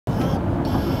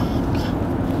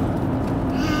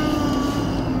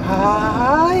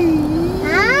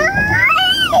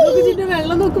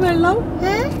വെള്ളം നോക്ക് വെള്ളം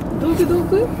തൂക്ക്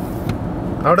തൂക്ക്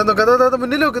അവിടെ നോക്ക് അതാ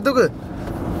മുന്നിൽ നോക്ക് തൂക്ക്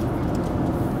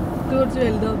കുറച്ച്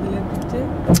വലുതാവുന്നില്ല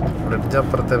ബ്രിഡ്ജ്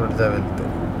അപ്പുറത്തെ ബ്രിഡ്ജാ വലുത്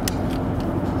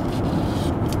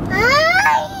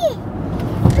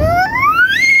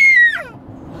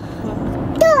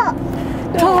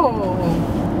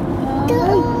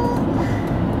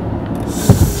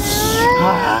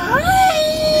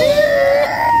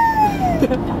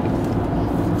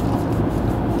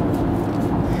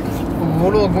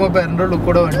മോള് നോക്കുമ്പോ പെരന്റെ ഉള്ളിൽ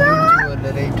കൂടെ വണ്ടി ഓടിച്ചു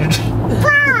പോവല്ലേ ലൈറ്റ്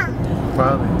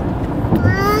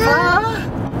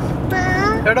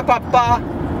എവിടെ പപ്പ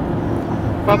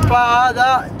പപ്പ അതാ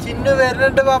ചിന്നു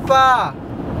വരുന്നുണ്ട് പപ്പ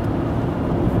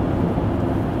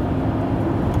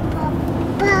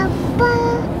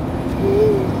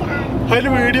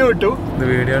അതിന് വീഡിയോ കിട്ടു ഇത്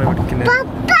വീഡിയോ ആണ് പിടിക്കുന്നത്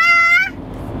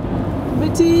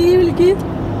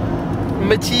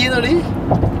ഉമ്മച്ചീന്നോടി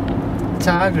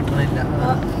ചാ കിട്ടണില്ല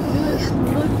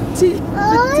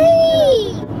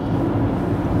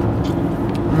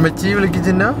ഉമ്മച്ചി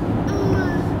വിളിക്കുന്ന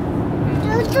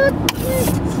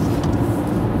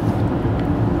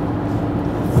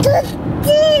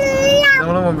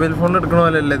നമ്മളെ മൊബൈൽ ഫോണിൽ എടുക്കണ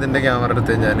പോലെയല്ല ഇതിന്റെ ക്യാമറ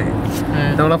എടുത്തു കഴിഞ്ഞാല്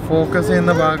നമ്മളെ ഫോക്കസ്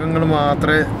ചെയ്യുന്ന ഭാഗങ്ങൾ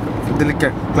മാത്രമേ ഇതിൽ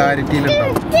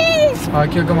ക്ലാരിറ്റിയിലുണ്ടാവും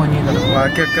ബാക്കിയൊക്കെ മങ്ങിക്കണം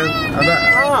ബാക്കിയൊക്കെ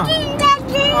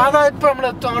അതാ ഇപ്പൊ നമ്മൾ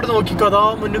അങ്ങോട്ട് നോക്കിക്കോ അതാ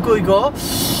മുന്നിൽ പോയിക്കോ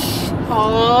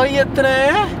എത്ര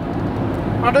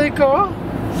അവിടെ പോയിക്കോ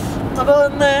അതാ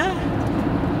വന്നേ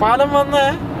പാലം വന്നേ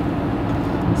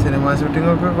സിനിമ ഷൂട്ടിംഗ്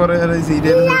ഒക്കെ കുറെ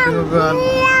സീരിയൽ ഷൂട്ടിംഗ് ഒക്കെ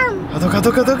അതൊക്കെ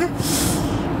അതൊക്കെ അതൊക്കെ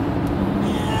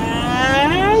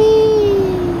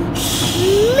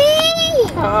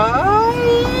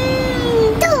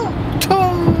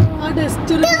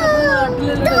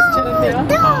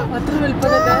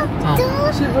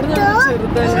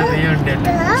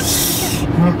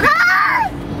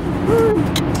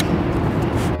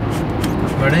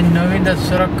ഇവിടെ ഇന്നോവയും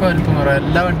ഡസ്റ്ററൊക്കെ വലിപ്പം കുറവാ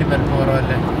എല്ലാ വണ്ടിയും വലിപ്പം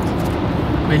കുറവല്ലേ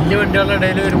വലിയ വണ്ടികളുടെ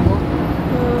ഇടയിൽ വരുമ്പോ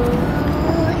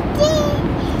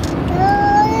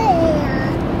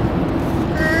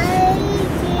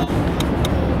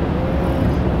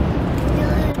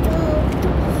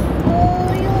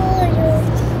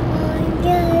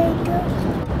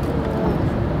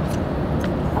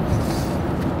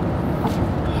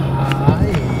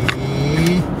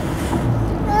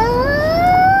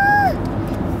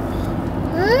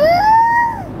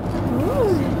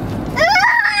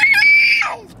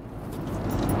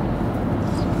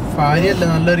ഭാര്യയല്ലേ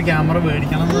നല്ലൊരു ക്യാമറ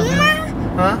മേടിക്കണം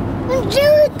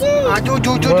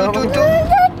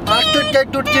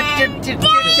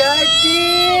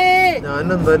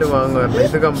ഞാനെന്തായാലും വാങ്ങാറില്ല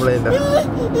ഇത് കംപ്ലൈന്റ്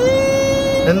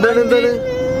എന്താണ് എന്താണ്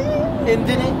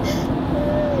എന്തിന്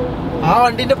ആ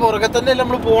വണ്ടിന്റെ പുറകെ തന്നെ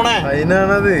നമ്മള് പോണേ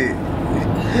അതിനാണത്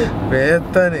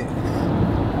വേത്താന്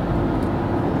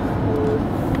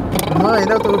അമ്മ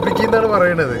അതിനെ തോപ്പിക്കുന്നാണ്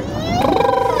പറയണത്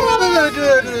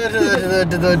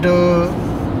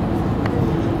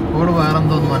ഓട്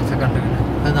വേറെന്തോന്ന് മനസ്സിൽ കണ്ടില്ല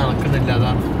അത് നടക്കുന്നില്ല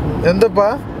അതാണ് എന്തപ്പാ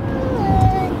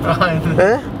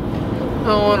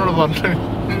ഓനോട് പറഞ്ഞു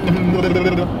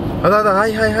അതാ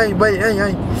hi hi hi bye hi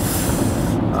hi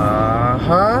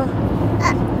ആഹാ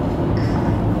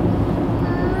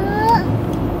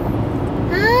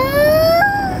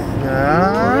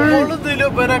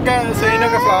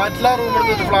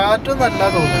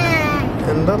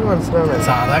എന്താന്ന് മനസ്സിലാണ്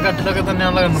സാധാ കട്ടിലൊക്കെ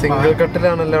തന്നെയാണല്ലോ സിംഗിൾ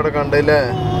കട്ടിലാണല്ലോ അവിടെ കണ്ടില്ലേ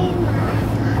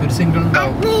ഒരു സിംഗിൾ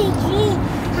ഉണ്ടാവും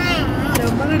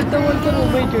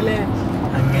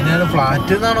അങ്ങനെയാണ്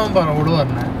ഫ്ലാറ്റ് എന്നാണോ പറവോട്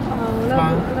പറഞ്ഞത്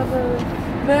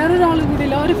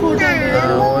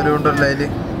ഓരോണ്ടല്ലോ അതില്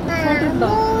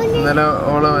ഇന്നലെ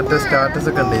ഓളെ മറ്റേ സ്റ്റാറ്റസ്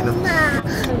ഒക്കെ ഉണ്ടായിരുന്നു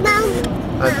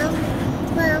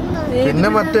പിന്നെ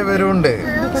മറ്റേ പേരുണ്ട്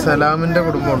സലാമിന്റെ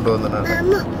കുടുംബം ഉണ്ടോന്നാണ്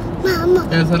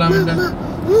സലാമിന്റെ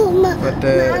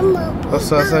മറ്റേ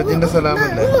സജിന്റെ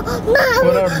സലാമല്ലേ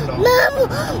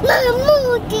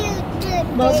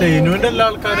സൈനുവിന്റെ എല്ലാ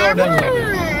ആൾക്കാരും അവിടെ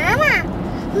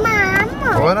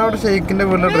ഓനവിടെ ഷെയ്ഖിന്റെ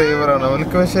വീട്ടിലെ ഡ്രൈവറാണ്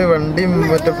അവർക്ക് പക്ഷെ വണ്ടിയും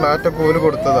മറ്റേ ഫ്ലാറ്റൊക്കെ പോലും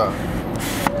കൊടുത്തതാ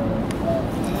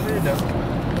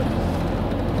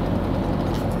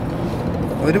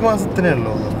ഒരു മാസത്തിനേ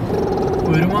ഉള്ളൂ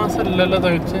ഒരു മാസം അല്ലല്ലോ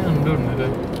തയ്ച്ച് രണ്ടുണ്ട്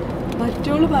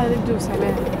മറ്റോള് 15 ദിവസം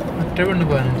അല്ലേ മറ്റേ പെണ്ണ്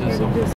 15 ദിവസം